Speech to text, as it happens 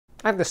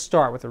I have to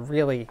start with a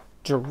really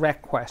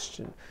direct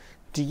question.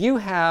 Do you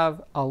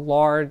have a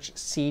large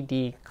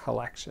CD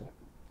collection?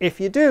 If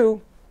you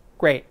do,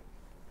 great.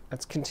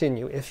 Let's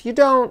continue. If you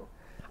don't,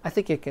 I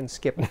think you can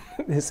skip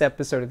this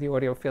episode of the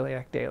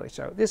Audiophiliac Daily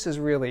Show. This is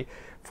really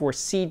for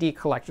CD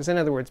collectors. In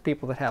other words,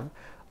 people that have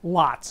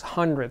lots,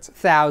 hundreds,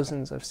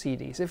 thousands of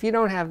CDs. If you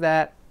don't have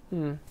that,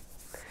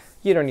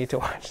 you don't need to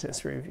watch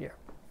this review.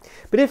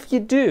 But if you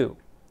do,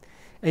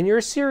 and you're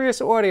a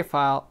serious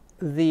audiophile,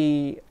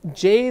 the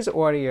J's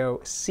Audio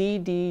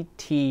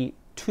CDT2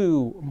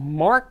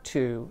 Mark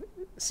II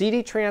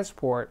CD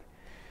transport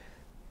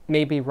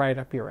may be right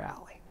up your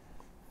alley.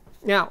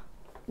 Now,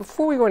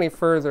 before we go any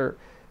further,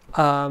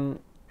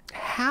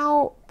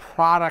 how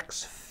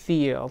products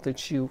feel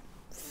that you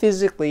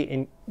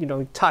physically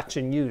touch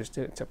and use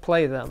to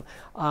play them,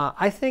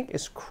 I think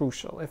is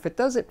crucial. If it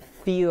doesn't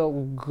feel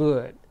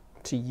good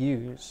to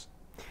use,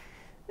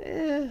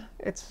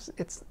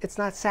 it's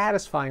not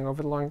satisfying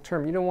over the long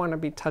term. You don't want to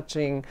be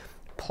touching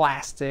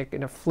plastic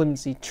in a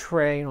flimsy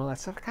tray and all that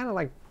stuff. Kind of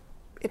like,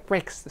 it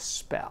breaks the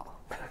spell.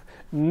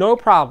 No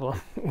problem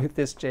with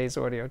this J's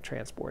Audio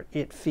transport.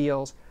 It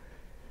feels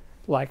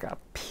like a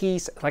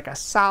piece, like a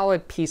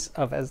solid piece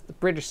of, as the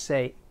British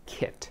say,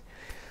 kit.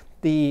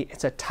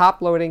 It's a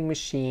top-loading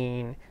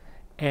machine,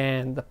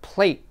 and the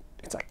plate,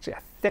 it's actually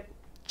a thick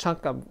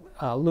chunk of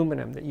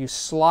aluminum that you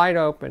slide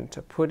open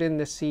to put in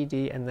the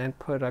CD and then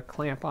put a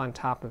clamp on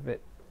top of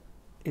it.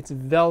 It's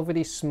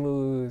velvety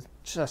smooth,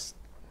 just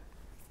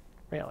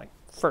really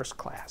first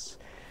class.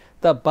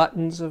 The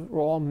buttons are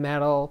all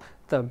metal.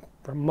 The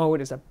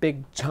remote is a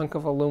big chunk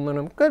of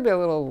aluminum. Could be a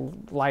little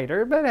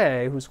lighter, but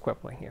hey, who's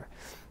quibbling here?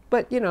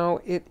 But,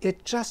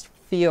 it just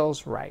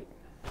feels right.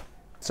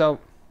 So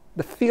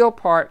the feel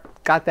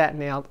part, got that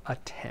nailed, a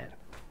 10.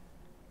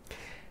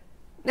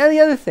 Now the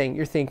other thing,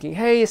 you're thinking,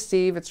 hey,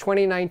 Steve, it's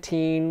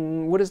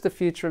 2019. What is the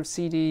future of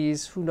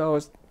CDs? Who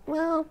knows?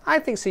 Well, I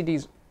think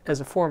CDs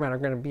as a format are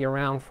going to be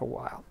around for a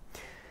while.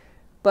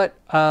 But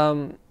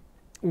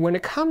when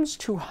it comes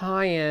to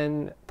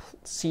high-end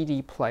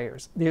CD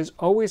players, there's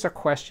always a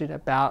question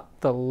about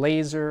the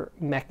laser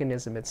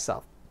mechanism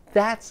itself.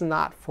 That's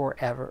not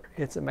forever.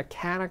 It's a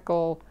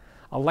mechanical,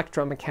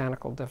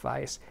 electromechanical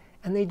device,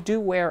 and they do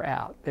wear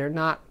out. They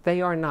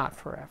are not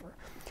forever.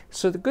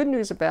 So the good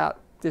news about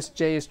this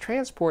J's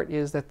transport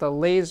is that the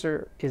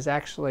laser is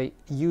actually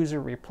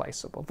user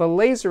replaceable. The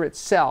laser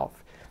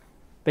itself,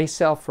 they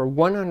sell for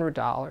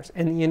 $100,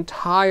 and the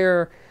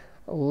entire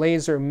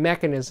laser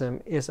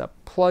mechanism is a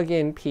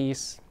plug-in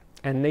piece,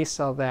 and they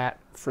sell that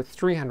for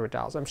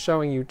 $300. I'm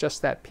showing you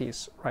just that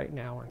piece right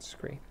now on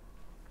screen.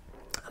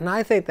 And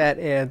I think that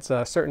adds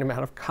a certain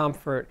amount of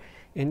comfort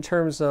in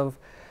terms of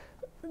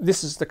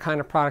this is the kind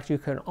of product you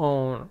can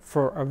own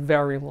for a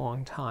very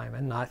long time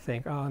and not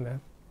think, oh,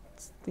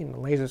 the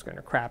laser's going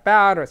to crap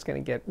out or it's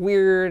going to get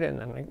weird and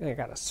then I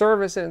got to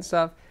service it and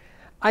stuff.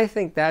 I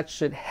think that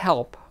should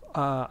help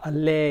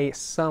allay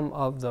some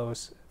of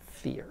those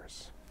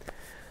fears.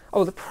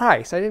 Oh, the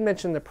price. I didn't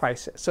mention the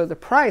price. So the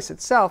price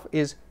itself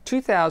is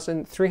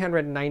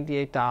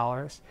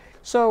 $2,398.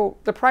 So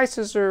the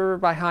prices are,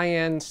 by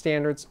high-end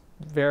standards,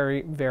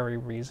 very, very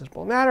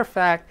reasonable. Matter of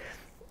fact,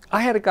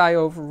 I had a guy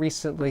over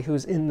recently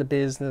who's in the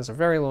business a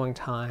very long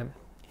time.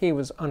 He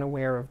was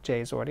unaware of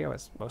J's Audio,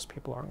 as most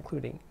people are,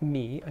 including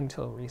me,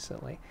 until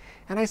recently.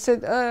 And I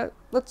said,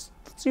 let's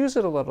use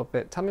it a little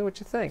bit. Tell me what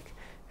you think.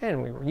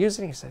 And we were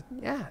using it. He said,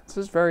 yeah, this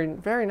is very,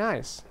 very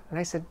nice. And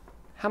I said,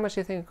 how much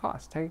do you think it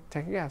costs? Take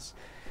a guess.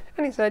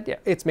 And he said, yeah,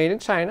 it's made in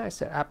China. I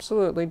said,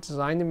 absolutely,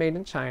 designed and made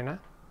in China.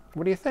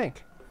 What do you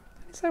think?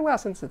 He said, well,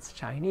 since it's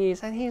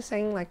Chinese, and he's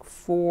saying like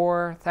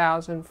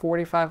 $4,000,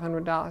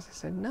 $4,500. I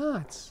said, no,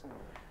 it's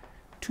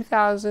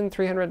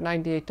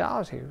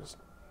 $2,398. He was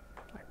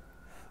like,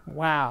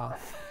 wow,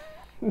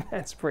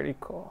 that's pretty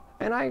cool.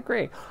 And I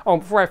agree. Oh,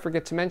 before I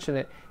forget to mention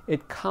it,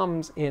 it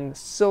comes in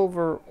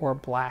silver or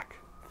black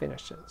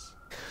finishes.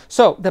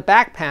 So the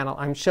back panel,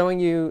 I'm showing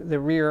you the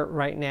rear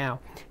right now,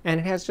 and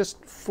it has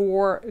just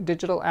 4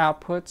 digital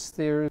outputs.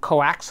 There's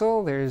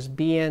coaxial, there's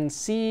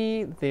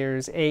BNC,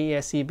 there's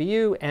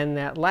AES-EBU, and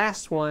that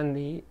last one,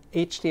 the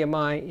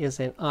HDMI, is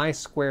an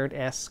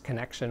I2S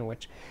connection,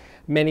 which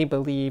many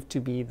believe to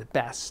be the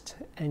best.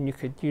 And you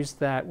could use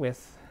that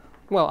with,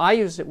 well, I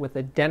used it with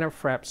a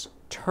Denafreps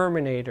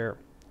Terminator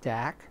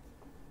DAC,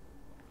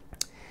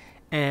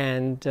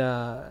 and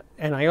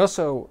I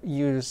also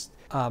used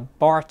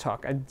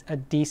Bartok, a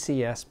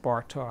DCS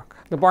Bartok.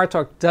 The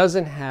Bartok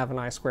doesn't have an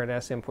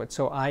I2S input,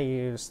 so I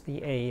use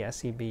the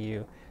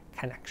AES-EBU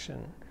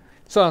connection.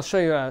 So I'll show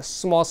you a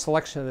small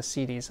selection of the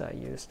CDs I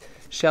used.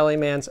 Shelly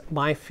Mann's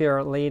My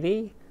Fair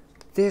Lady.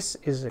 This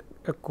is a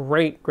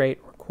great,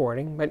 great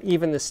recording, but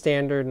even the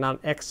standard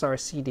non-XR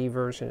CD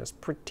version is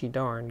pretty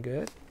darn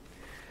good.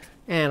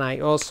 And I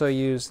also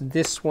use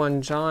this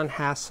one, John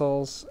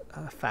Hassel's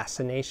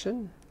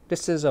Fascination.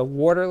 This is a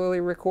Water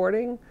Lily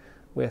recording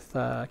with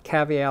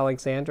Cavi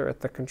Alexander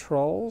at the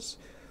controls.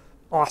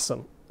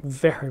 Awesome.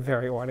 Very,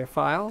 very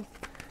audiophile.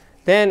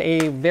 Then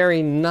a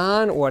very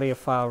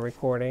non-audiophile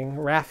recording,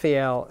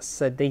 Raphael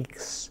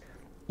Sadiq's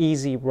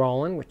Easy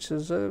Rollin', which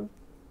is a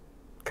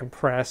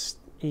compressed,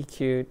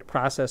 EQ'd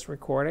process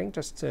recording,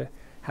 just to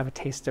have a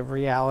taste of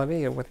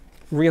reality of what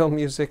real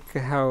music,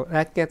 how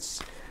that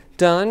gets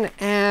done.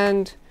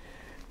 And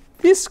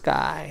this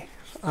guy,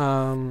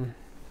 Zappa,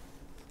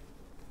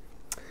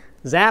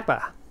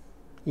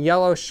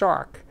 Yellow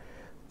Shark.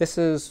 This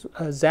is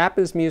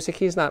Zappa's music.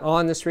 He's not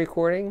on this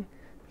recording.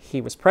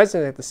 He was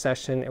present at the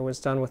session. It was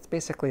done with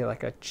basically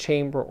like a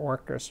chamber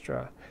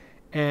orchestra.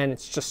 And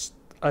it's just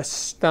a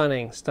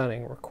stunning,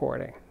 stunning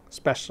recording,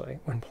 especially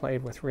when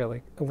played with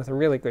a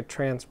really good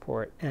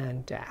transport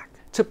and DAC.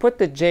 To put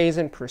the J's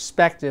in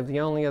perspective,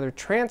 the only other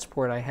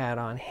transport I had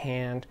on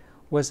hand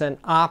was an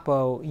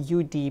Oppo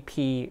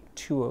UDP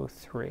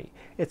 203.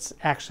 It's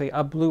actually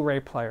a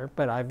Blu-ray player,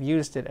 but I've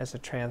used it as a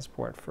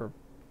transport for,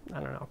 I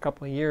don't know, a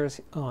couple of years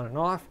on and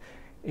off.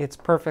 It's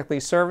perfectly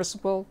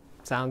serviceable,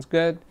 sounds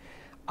good.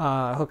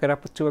 Hook it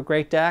up to a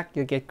great DAC,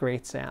 you'll get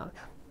great sound.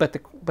 But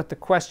the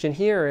question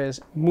here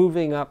is,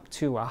 moving up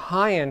to a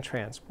high-end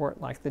transport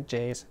like the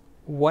J's,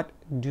 what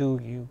do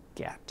you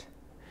get?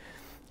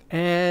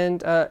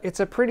 And it's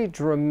a pretty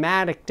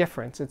dramatic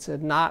difference. It's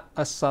not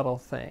a subtle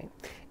thing.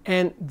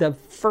 And the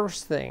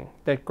first thing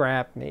that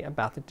grabbed me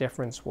about the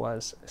difference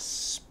was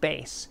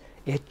space.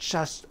 It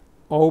just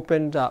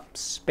opened up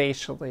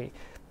spatially.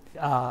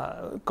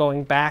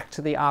 Going back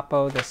to the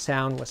Oppo, the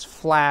sound was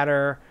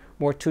flatter,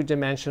 more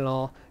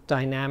two-dimensional,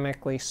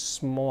 dynamically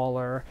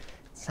smaller.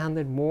 It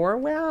sounded more,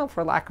 well,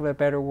 for lack of a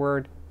better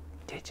word,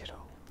 digital.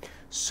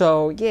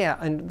 So yeah,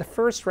 and the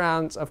first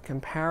rounds of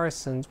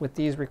comparisons with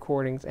these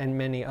recordings and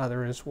many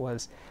others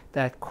was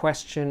that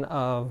question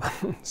of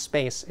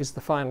space is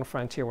the final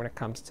frontier when it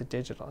comes to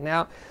digital.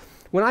 Now,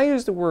 when I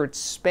use the word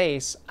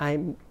space,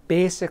 I'm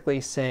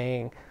basically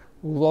saying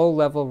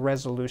low-level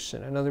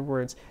resolution. In other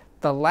words,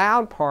 the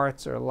loud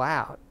parts are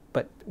loud,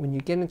 but when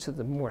you get into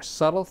the more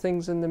subtle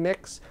things in the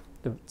mix,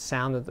 the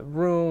sound of the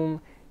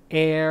room,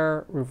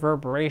 air,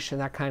 reverberation,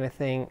 that kind of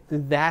thing,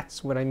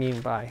 that's what I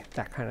mean by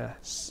that kind of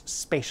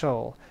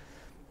spatial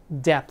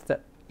depth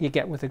that you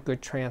get with a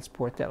good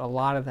transport, that a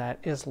lot of that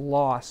is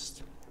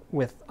lost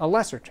with a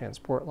lesser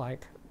transport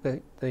like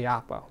the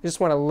Oppo. I just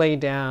want to lay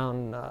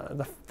down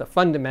the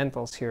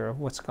fundamentals here of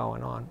what's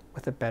going on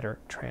with a better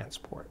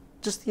transport.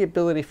 Just the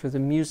ability for the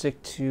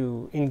music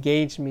to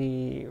engage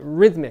me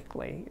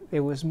rhythmically. It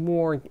was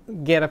more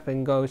get up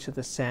and go to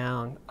the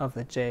sound of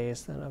the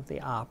J's than of the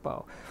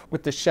Oppo.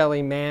 With the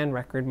Shelly Manne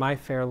record, My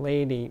Fair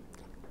Lady,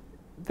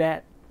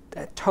 that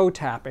toe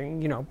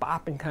tapping, you know,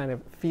 bopping kind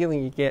of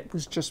feeling you get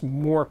was just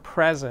more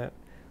present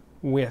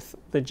with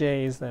the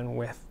J's than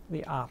with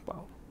the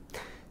Oppo.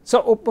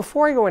 So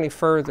before I go any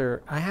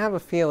further, I have a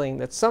feeling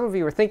that some of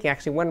you are thinking,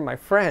 actually one of my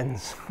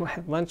friends who I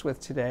had lunch with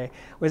today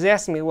was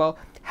asking me, well,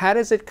 how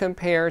does it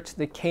compare to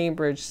the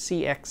Cambridge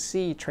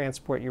CXC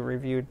transport you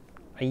reviewed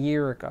a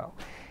year ago?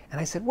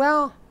 And I said,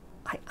 well,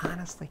 I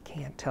honestly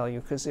can't tell you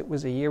because it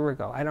was a year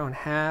ago. I don't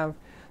have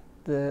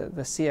the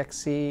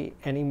CXC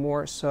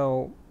anymore,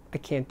 so I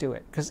can't do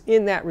it. Because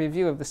in that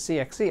review of the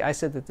CXC, I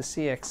said that the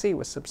CXC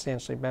was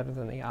substantially better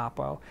than the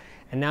Oppo,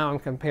 and now I'm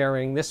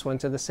comparing this one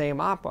to the same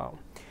Oppo.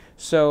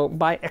 So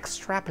by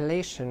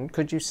extrapolation,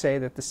 could you say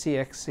that the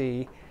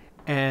CXC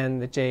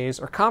and the J's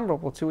are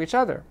comparable to each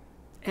other?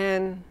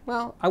 And,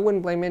 well, I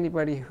wouldn't blame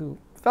anybody who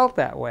felt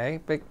that way,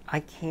 but I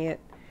can't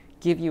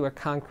give you a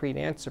concrete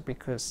answer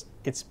because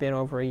it's been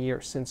over a year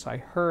since I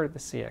heard the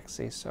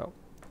CXC. So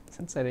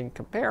since I didn't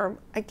compare them,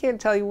 I can't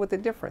tell you what the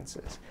difference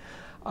is.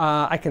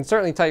 I can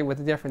certainly tell you what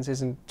the difference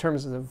is in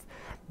terms of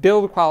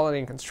build quality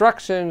and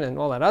construction and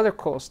all that other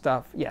cool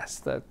stuff. Yes,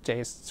 the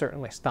J's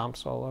certainly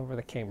stomps all over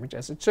the Cambridge,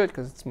 as it should,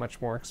 because it's much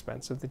more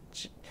expensive.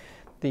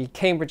 The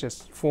Cambridge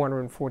is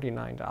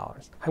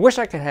 $449. I wish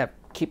I could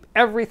keep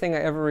everything I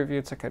ever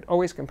reviewed so I could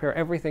always compare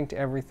everything to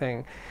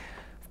everything.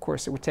 Of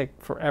course, it would take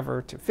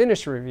forever to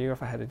finish a review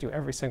if I had to do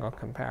every single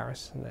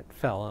comparison that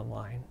fell in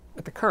line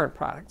with the current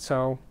product.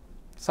 So,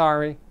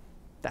 sorry,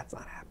 that's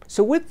not happening.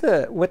 So with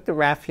the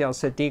Raphael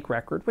Saadiq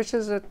record, which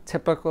is a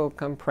typical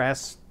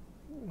compressed,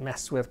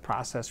 messed with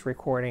process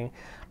recording,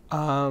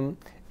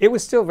 it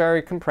was still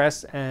very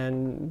compressed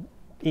and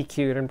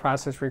EQ'd and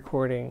process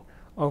recording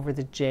over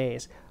the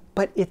J's.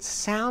 But it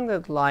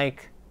sounded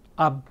like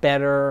a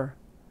better,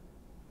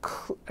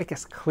 I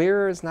guess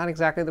clearer is not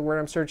exactly the word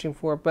I'm searching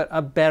for, but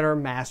a better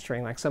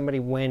mastering, like somebody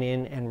went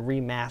in and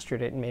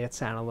remastered it and made it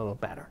sound a little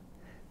better.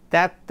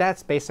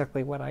 That's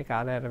basically what I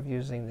got out of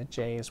using the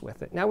J's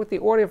with it. Now with the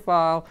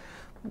audiophile,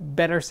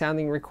 better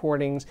sounding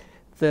recordings,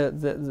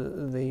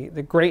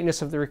 the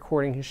greatness of the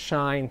recording has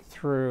shined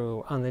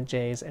through on the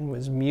J's and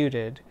was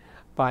muted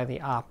by the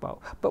Oppo.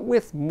 But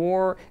with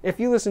more, if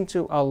you listen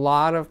to a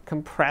lot of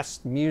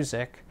compressed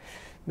music,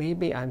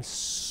 maybe I'm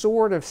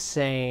sort of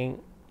saying,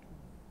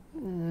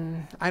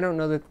 I don't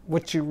know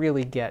what you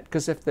really get.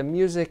 Because if the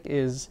music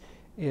is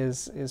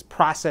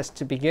processed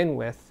to begin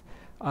with,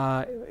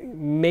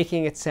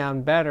 making it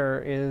sound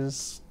better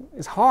is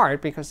hard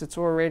because it's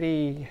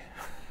already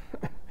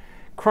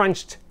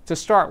crunched to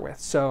start with.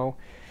 So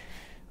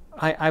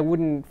I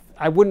wouldn't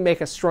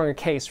make a stronger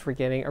case for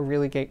getting a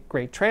really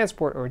great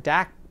transport or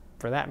DAC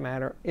for that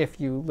matter, if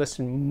you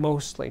listen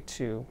mostly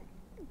to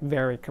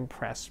very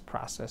compressed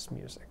processed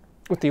music.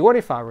 With the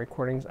audiophile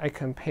recordings, I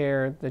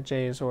compared the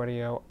J's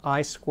Audio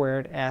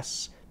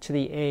I2S to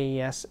the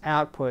AES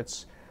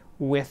outputs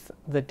with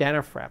the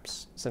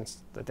Denafreps,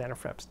 since the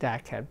Denafreps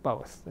DAC had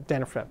both, the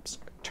Denafreps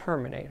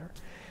Terminator.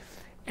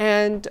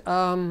 And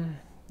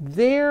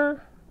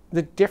there,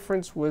 the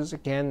difference was,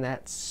 again,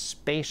 that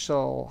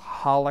spatial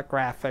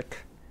holographic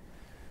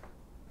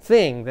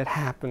thing that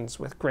happens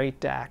with great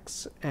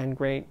DACs and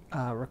great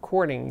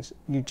recordings.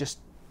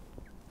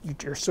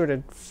 You're sort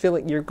of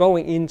you're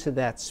going into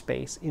that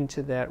space,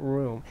 into that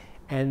room.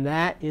 And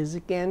that is,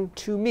 again,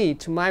 to me,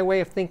 to my way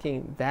of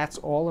thinking, that's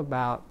all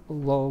about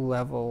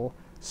low-level,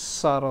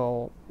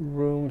 subtle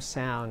room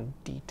sound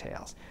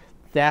details.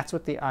 That's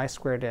what the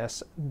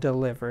I2S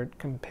delivered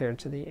compared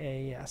to the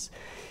AES.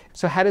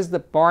 So how does the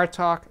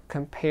Bartok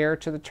compare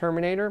to the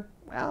Terminator?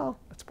 Well,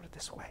 let's put it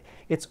this way.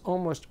 It's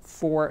almost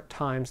 4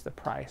 times the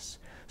price.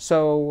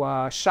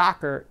 So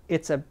shocker,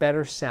 it's a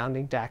better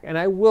sounding DAC. And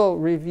I will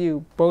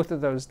review both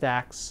of those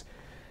DACs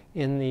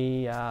in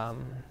the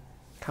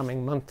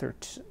coming month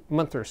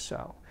or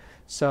so.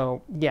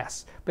 So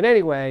yes, but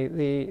anyway,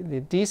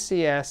 the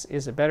DCS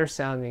is a better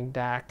sounding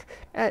DAC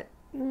at,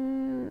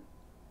 well,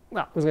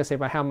 I was going to say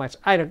by how much,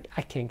 I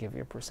can't give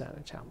you a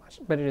percentage how much,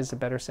 but it is a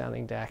better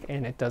sounding DAC,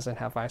 and it doesn't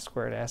have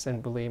I2S,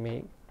 and believe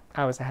me,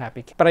 I was a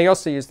happy kid. But I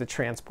also used the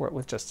transport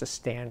with just a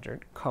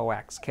standard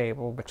coax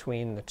cable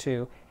between the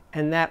two,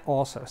 and that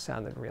also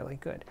sounded really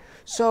good.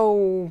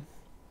 So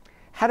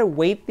how to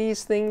weight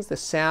these things, the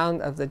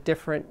sound of the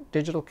different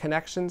digital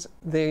connections,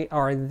 they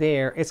are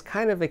there. It's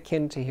kind of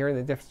akin to hearing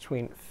the difference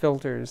between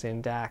filters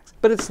and DACs,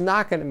 but it's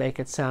not going to make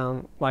it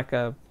sound like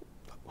a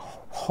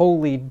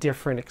wholly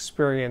different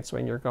experience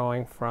when you're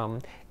going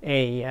from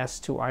AES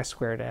to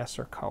I2S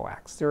or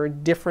coax. There are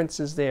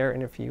differences there,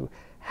 and if you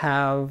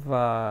have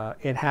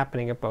it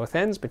happening at both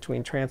ends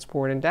between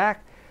transport and DAC,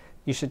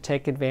 you should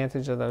take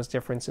advantage of those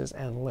differences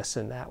and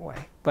listen that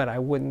way. But I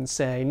wouldn't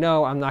say,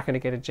 no, I'm not going to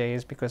get a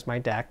J's because my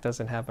DAC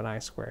doesn't have an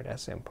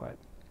I2S input.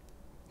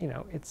 You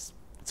know, it's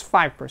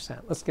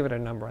 5%. Let's give it a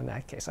number in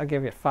that case. I'll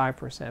give you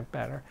 5%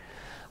 better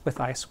with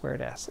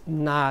I2S.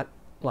 Not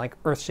like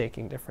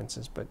earth-shaking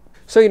differences, but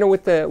so, you know,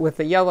 with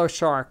the Yellow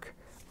Shark,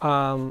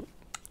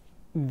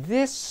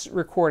 this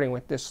recording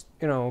with this,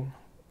 you know,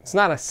 it's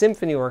not a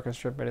symphony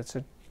orchestra, but it's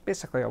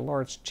basically a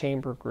large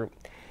chamber group.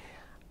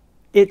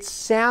 It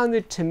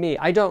sounded to me,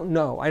 I don't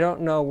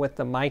know what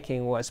the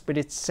miking was, but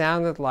it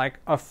sounded like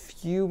a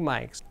few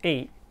mics,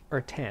 8 or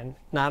 10,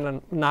 not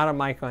a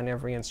mic on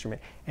every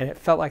instrument. And it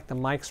felt like the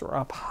mics were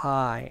up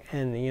high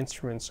and the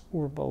instruments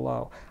were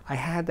below. I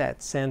had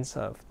that sense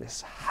of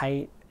this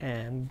height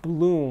and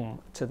bloom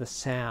to the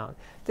sound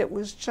that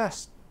was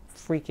just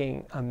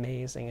freaking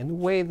amazing. And the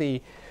way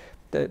the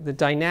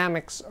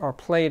dynamics are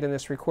played in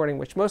this recording,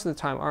 which most of the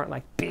time aren't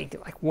like big,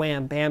 like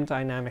wham, bam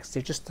dynamics.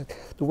 They're just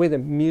the way the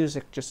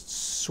music just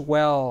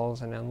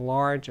swells and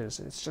enlarges.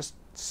 It's just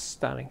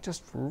stunning,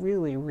 just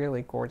really,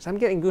 really gorgeous. I'm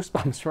getting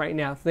goosebumps right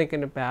now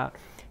thinking about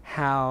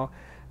how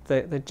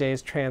the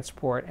J's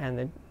Transport and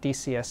the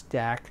DCS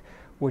DAC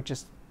were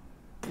just,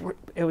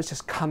 it was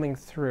just coming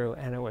through,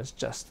 and it was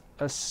just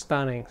a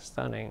stunning,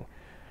 stunning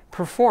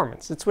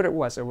performance. It's what it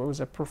was. It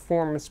was a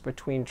performance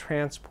between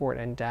Transport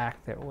and DAC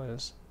that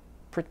was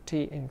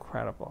pretty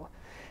incredible.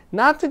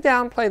 Not to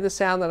downplay the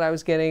sound that I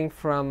was getting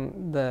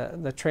from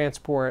the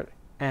Transport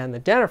and the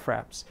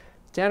Denafreps.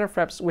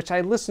 Denafreps, which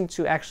I listened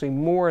to actually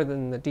more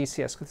than the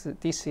DCS, because the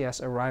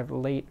DCS arrived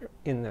late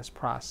in this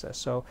process.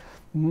 So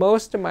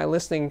most of my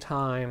listening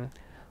time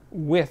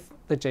with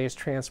the J's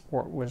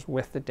Transport was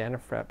with the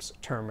Denafreps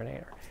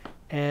Terminator.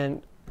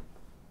 And,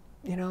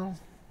 you know,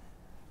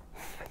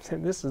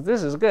 this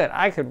is good.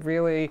 I could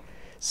really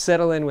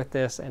settle in with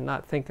this and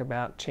not think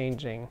about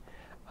changing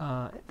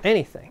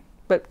anything.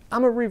 But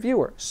I'm a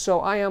reviewer,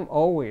 so I am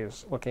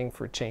always looking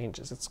for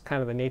changes. It's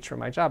kind of the nature of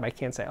my job. I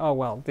can't say, oh,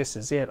 well, this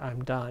is it,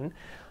 I'm done.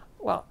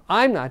 Well,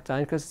 I'm not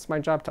done because it's my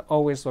job to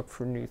always look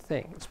for new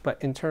things.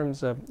 But in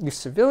terms of you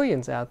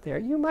civilians out there,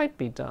 you might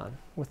be done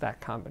with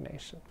that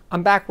combination.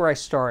 I'm back where I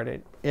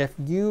started. If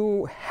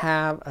you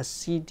have a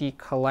CD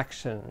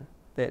collection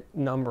that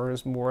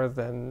numbers more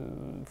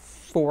than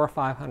 400 or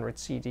 500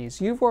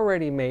 CDs, you've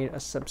already made a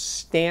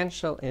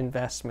substantial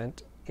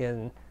investment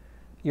in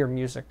your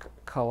music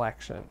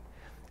collection,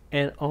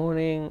 and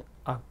owning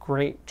a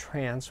great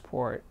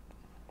Transport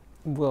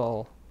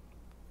will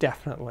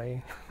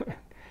definitely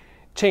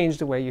change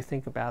the way you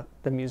think about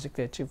the music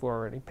that you've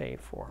already paid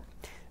for.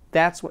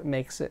 That's what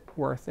makes it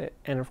worth it.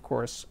 And of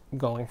course,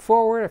 going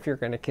forward, if you're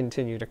going to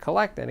continue to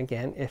collect, and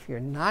again, if you're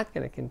not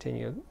going to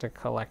continue to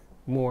collect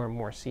more and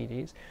more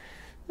CDs,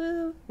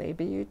 well,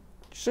 maybe you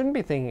shouldn't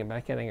be thinking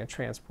about getting a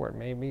Transport.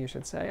 Maybe you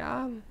should say,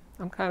 I'm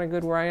kind of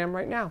good where I am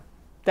right now.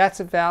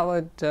 That's a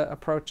valid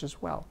approach as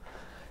well.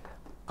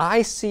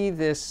 I see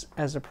this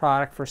as a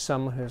product for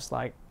someone who's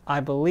like,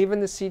 I believe in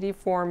the CD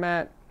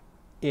format.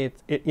 You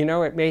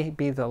know, it may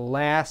be the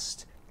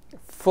last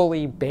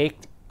fully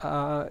baked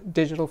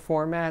digital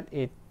format.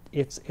 It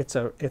It's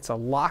a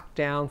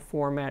lockdown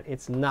format.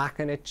 It's not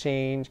going to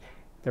change.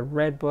 The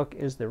Red Book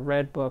is the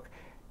Red Book.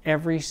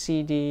 Every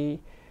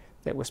CD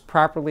that was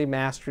properly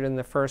mastered in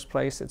the first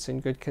place, that's in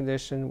good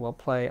condition, will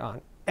play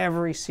on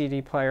every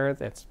CD player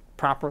that's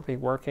properly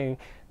working.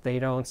 They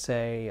don't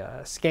say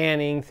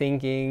scanning,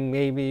 thinking,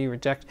 maybe,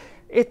 reject.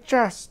 It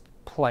just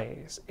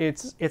plays.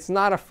 It's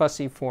not a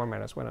fussy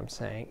format is what I'm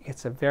saying.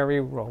 It's a very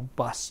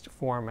robust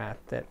format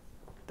that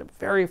the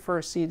very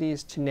first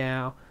CDs to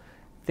now,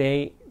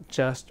 they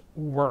just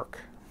work.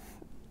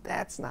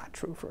 That's not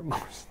true for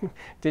most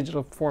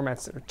digital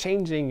formats that are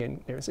changing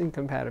and there's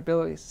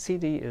incompatibility.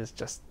 CD is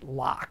just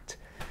locked.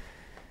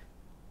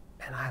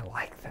 And I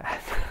like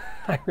that.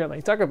 I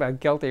really talk about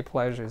guilty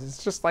pleasures.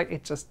 It's just like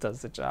it just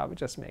does the job. It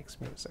just makes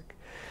music,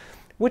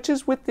 which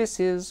is what this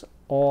is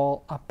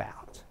all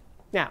about.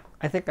 Now,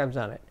 I think I've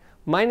done it.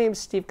 My name is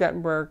Steve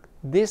Guttenberg.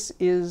 This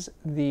is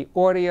the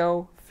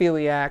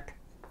Audiophiliac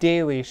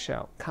Daily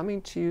Show,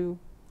 coming to you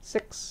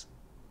 6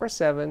 or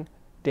 7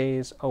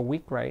 days a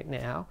week right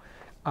now.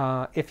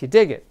 If you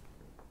dig it,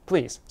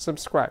 please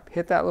subscribe.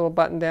 Hit that little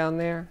button down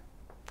there.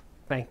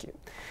 Thank you.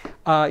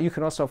 You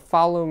can also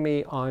follow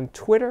me on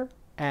Twitter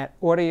at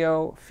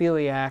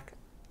Audiophiliac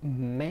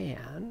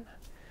Man.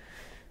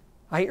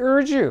 I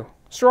urge you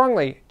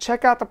strongly,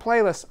 check out the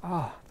playlist.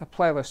 Oh, the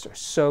playlists are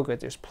so good.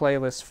 There's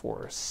playlists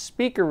for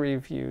speaker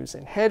reviews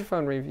and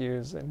headphone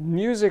reviews and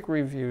music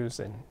reviews,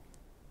 and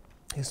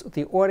is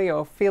the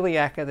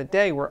Audiophiliac of the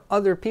day, where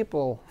other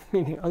people,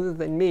 meaning other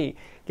than me,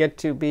 get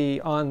to be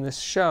on this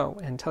show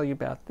and tell you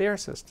about their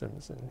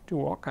systems and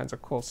do all kinds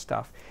of cool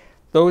stuff.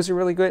 Those are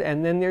really good.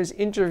 And then there's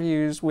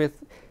interviews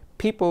with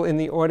people in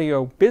the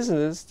audio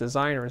business,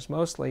 designers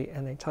mostly,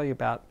 and they tell you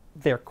about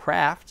their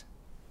craft.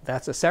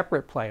 That's a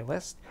separate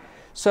playlist.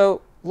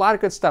 So a lot of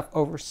good stuff,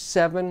 over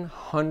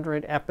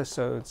 700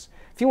 episodes.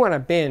 If you want to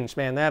binge,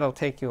 man, that'll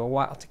take you a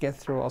while to get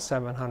through all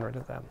 700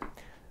 of them.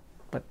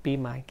 But be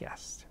my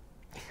guest.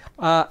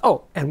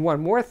 Oh, and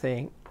one more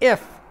thing.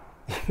 If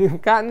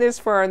you've gotten this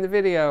far in the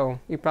video,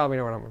 you probably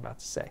know what I'm about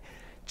to say.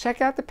 Check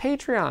out the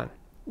Patreon.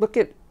 Look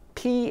at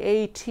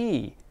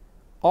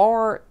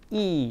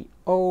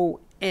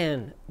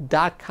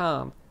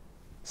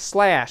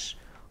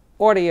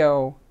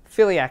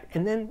patreon.com/audiophiliac,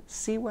 and then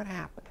see what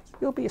happens.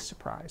 You'll be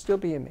surprised. You'll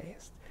be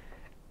amazed.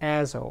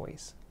 As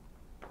always,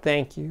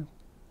 thank you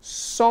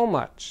so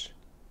much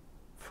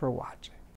for watching.